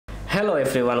Hello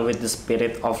everyone with the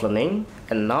spirit of learning,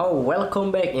 and now welcome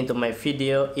back into my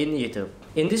video in YouTube.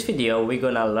 In this video we're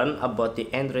gonna learn about the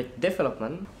Android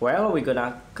development. Well, we're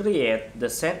gonna create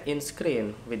the send-in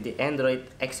screen with the Android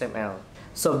XML.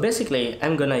 So basically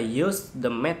I'm gonna use the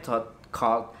method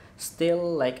called still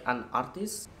like an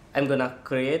artist. I'm gonna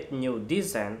create new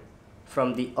design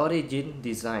from the origin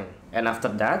design, and after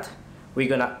that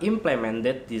we're gonna implement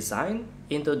that design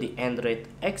into the Android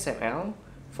XML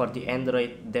for the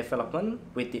Android development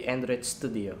with the Android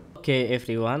Studio. Okay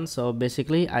everyone, so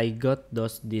basically I got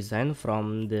those design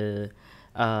from the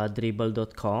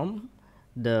dribble.com,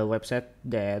 the website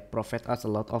that provides us a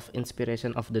lot of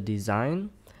inspiration of the design.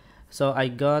 So I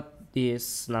got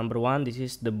this number one. This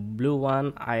is the blue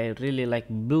one. I really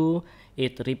like blue.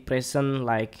 It represents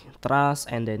like trust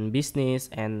and then business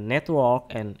and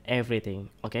network and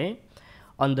everything. Okay,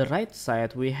 on the right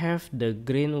side we have the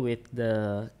green with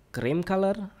the cream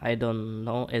color. I don't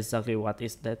know exactly what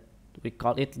is that we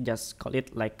call it, just call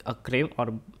it like a cream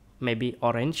or maybe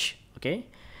orange. Okay,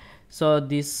 so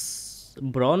this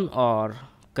brown or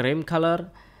cream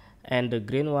color and the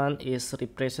green one is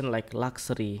represent like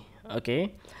luxury.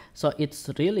 Okay, so it's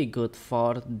really good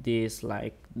for this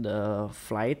like the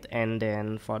flight and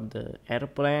then for the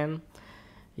airplane.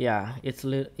 Yeah, it's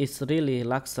really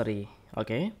luxury.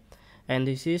 Okay, and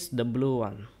this is the blue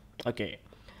one. Okay,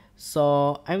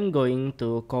 so I'm going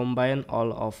to combine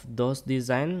all of those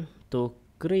design to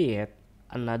create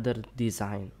another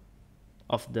design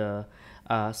of the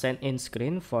send-in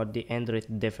screen for the Android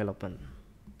development.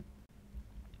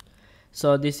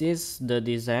 So this is the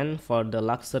design for the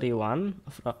luxury one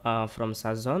from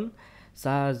Samson.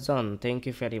 Samson, thank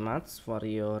you very much for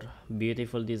your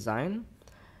beautiful design.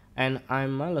 And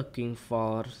I'm looking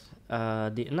for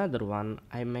the another one.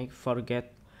 I may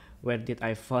forget where did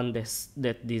I found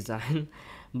that design,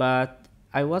 but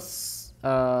I was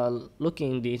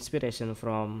looking the inspiration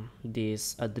from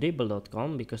this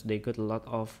dribble.com because they got a lot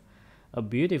of a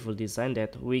beautiful design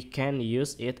that we can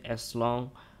use it as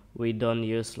long we don't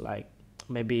use like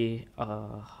maybe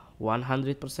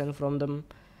 100% from them.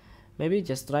 Maybe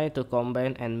just try to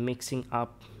combine and mixing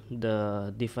up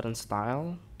the different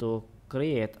style to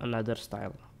create another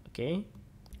style. Okay,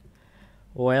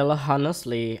 well,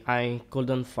 honestly I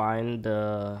couldn't find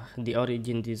the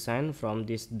origin design from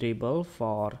this dribble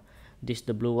for this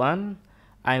the blue one.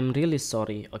 I'm really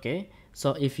sorry. Okay,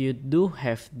 so if you do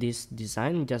have this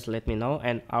design, just let me know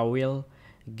and I will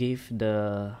give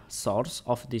the source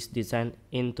of this design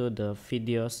into the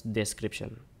video's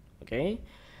description. Okay,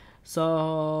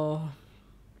 so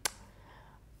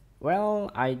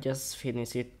well, I just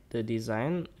finished the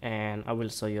design and I will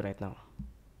show you right now.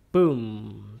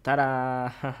 Boom,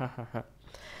 tada.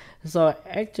 So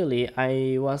actually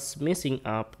I was mixing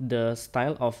up the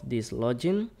style of this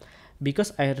login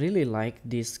because I really like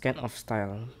this kind of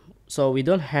style. So we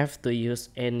don't have to use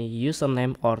any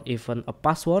username or even a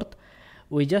password.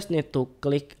 We just need to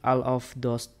click all of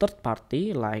those third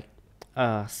party like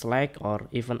Slack or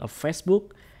even a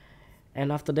Facebook,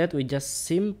 and after that we just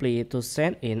simply to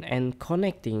send in and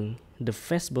connecting the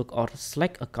Facebook or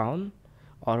Slack account,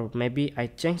 or maybe I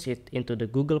change it into the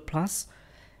Google Plus,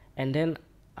 and then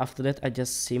after that I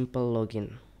just simple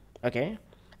login. Okay,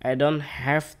 I don't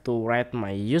have to write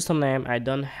my username, I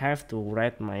don't have to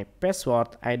write my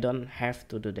password, I don't have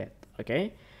to do that.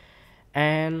 Okay,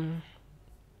 and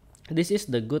this is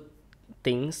the good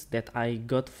things that I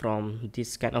got from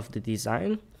this kind of the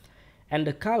design. And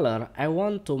the color, I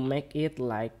want to make it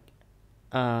like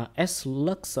as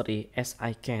luxury as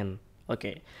I can.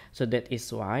 Okay, so that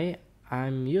is why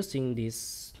I'm using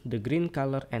this the green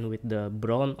color and with the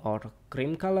brown or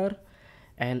cream color,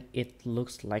 and it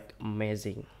looks like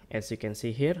amazing as you can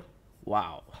see here.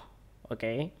 Wow.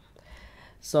 Okay,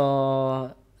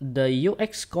 so the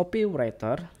UX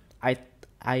copywriter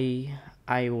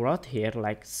I wrote here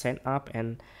like sign up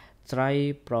and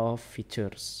try pro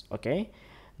features. Okay,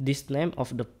 this name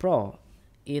of the pro,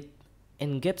 it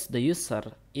engages the user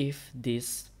if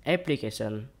this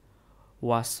application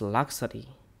was luxury.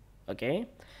 Okay,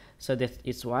 so that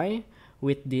is why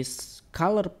with this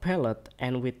color palette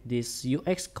and with this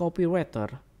UX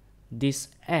copywriter, this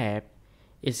app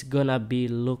is gonna be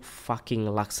look fucking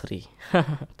luxury.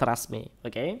 Trust me.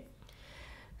 Okay,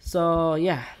 so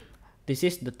yeah, this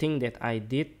is the thing that I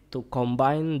did to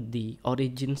combine the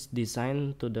origins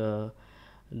design to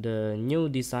the new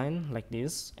design like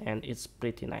this, and it's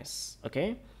pretty nice.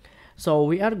 Okay, so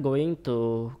we are going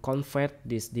to convert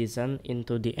this design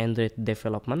into the Android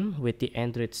development with the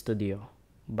Android Studio,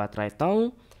 but right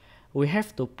now we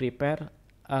have to prepare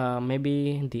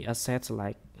maybe the assets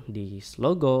like this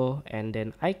logo and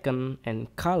then icon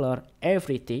and color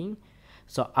everything.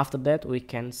 So after that we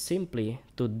can simply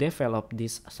to develop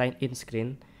this sign-in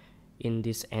screen in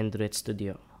this Android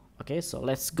Studio. Okay, so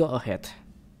let's go ahead.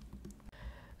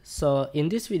 So in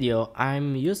this video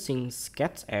I'm using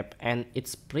Sketch app, and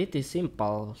it's pretty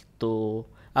simple to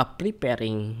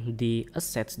preparing the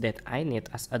assets that I need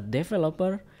as a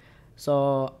developer.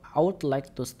 So I would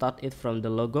like to start it from the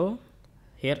logo.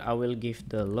 Here I will give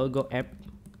the logo app.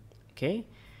 Okay,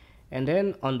 and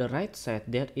then on the right side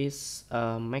there is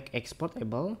make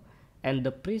exportable, and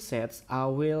the presets I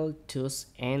will choose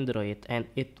Android, and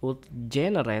it would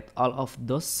generate all of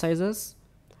those sizes,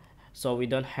 so we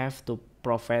don't have to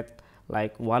provide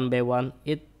like one by one.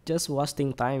 It just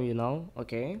wasting time, you know.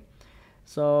 Okay,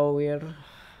 so we're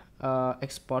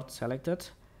export selected.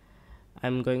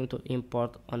 I'm going to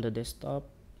import on the desktop,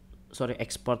 sorry,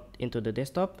 export into the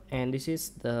desktop, and this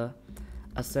is the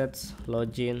assets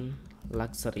login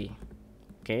luxury.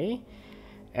 Okay,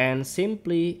 and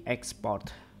simply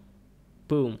export.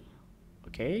 Boom.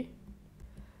 Okay,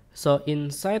 so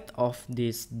inside of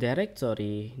this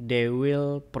directory they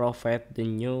will provide the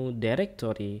new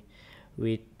directory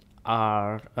with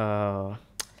our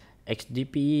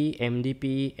XDP,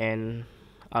 MDP, and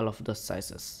all of those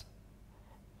sizes.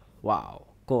 Wow,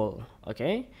 cool.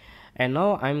 Okay, and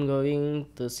now I'm going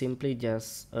to simply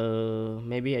just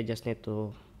maybe I just need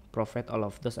to provide all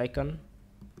of those icons.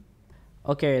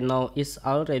 Okay, now it's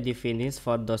already finished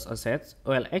for those assets.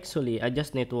 Well, actually I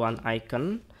just need one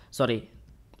icon, sorry,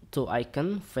 two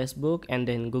icon, Facebook and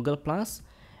then Google Plus,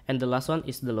 and the last one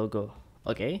is the logo.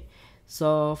 Okay,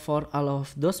 so for all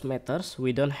of those matters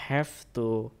we don't have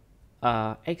to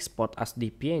export as the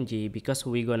PNG, because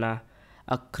we're gonna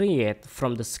create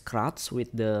from the scratch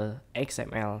with the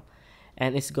XML,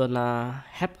 and it's gonna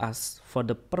help us for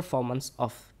the performance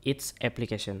of its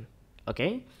application.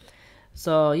 Okay,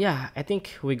 so yeah, I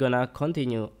think we're gonna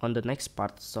continue on the next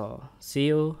part. So see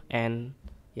you, and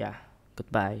yeah,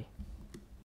 goodbye.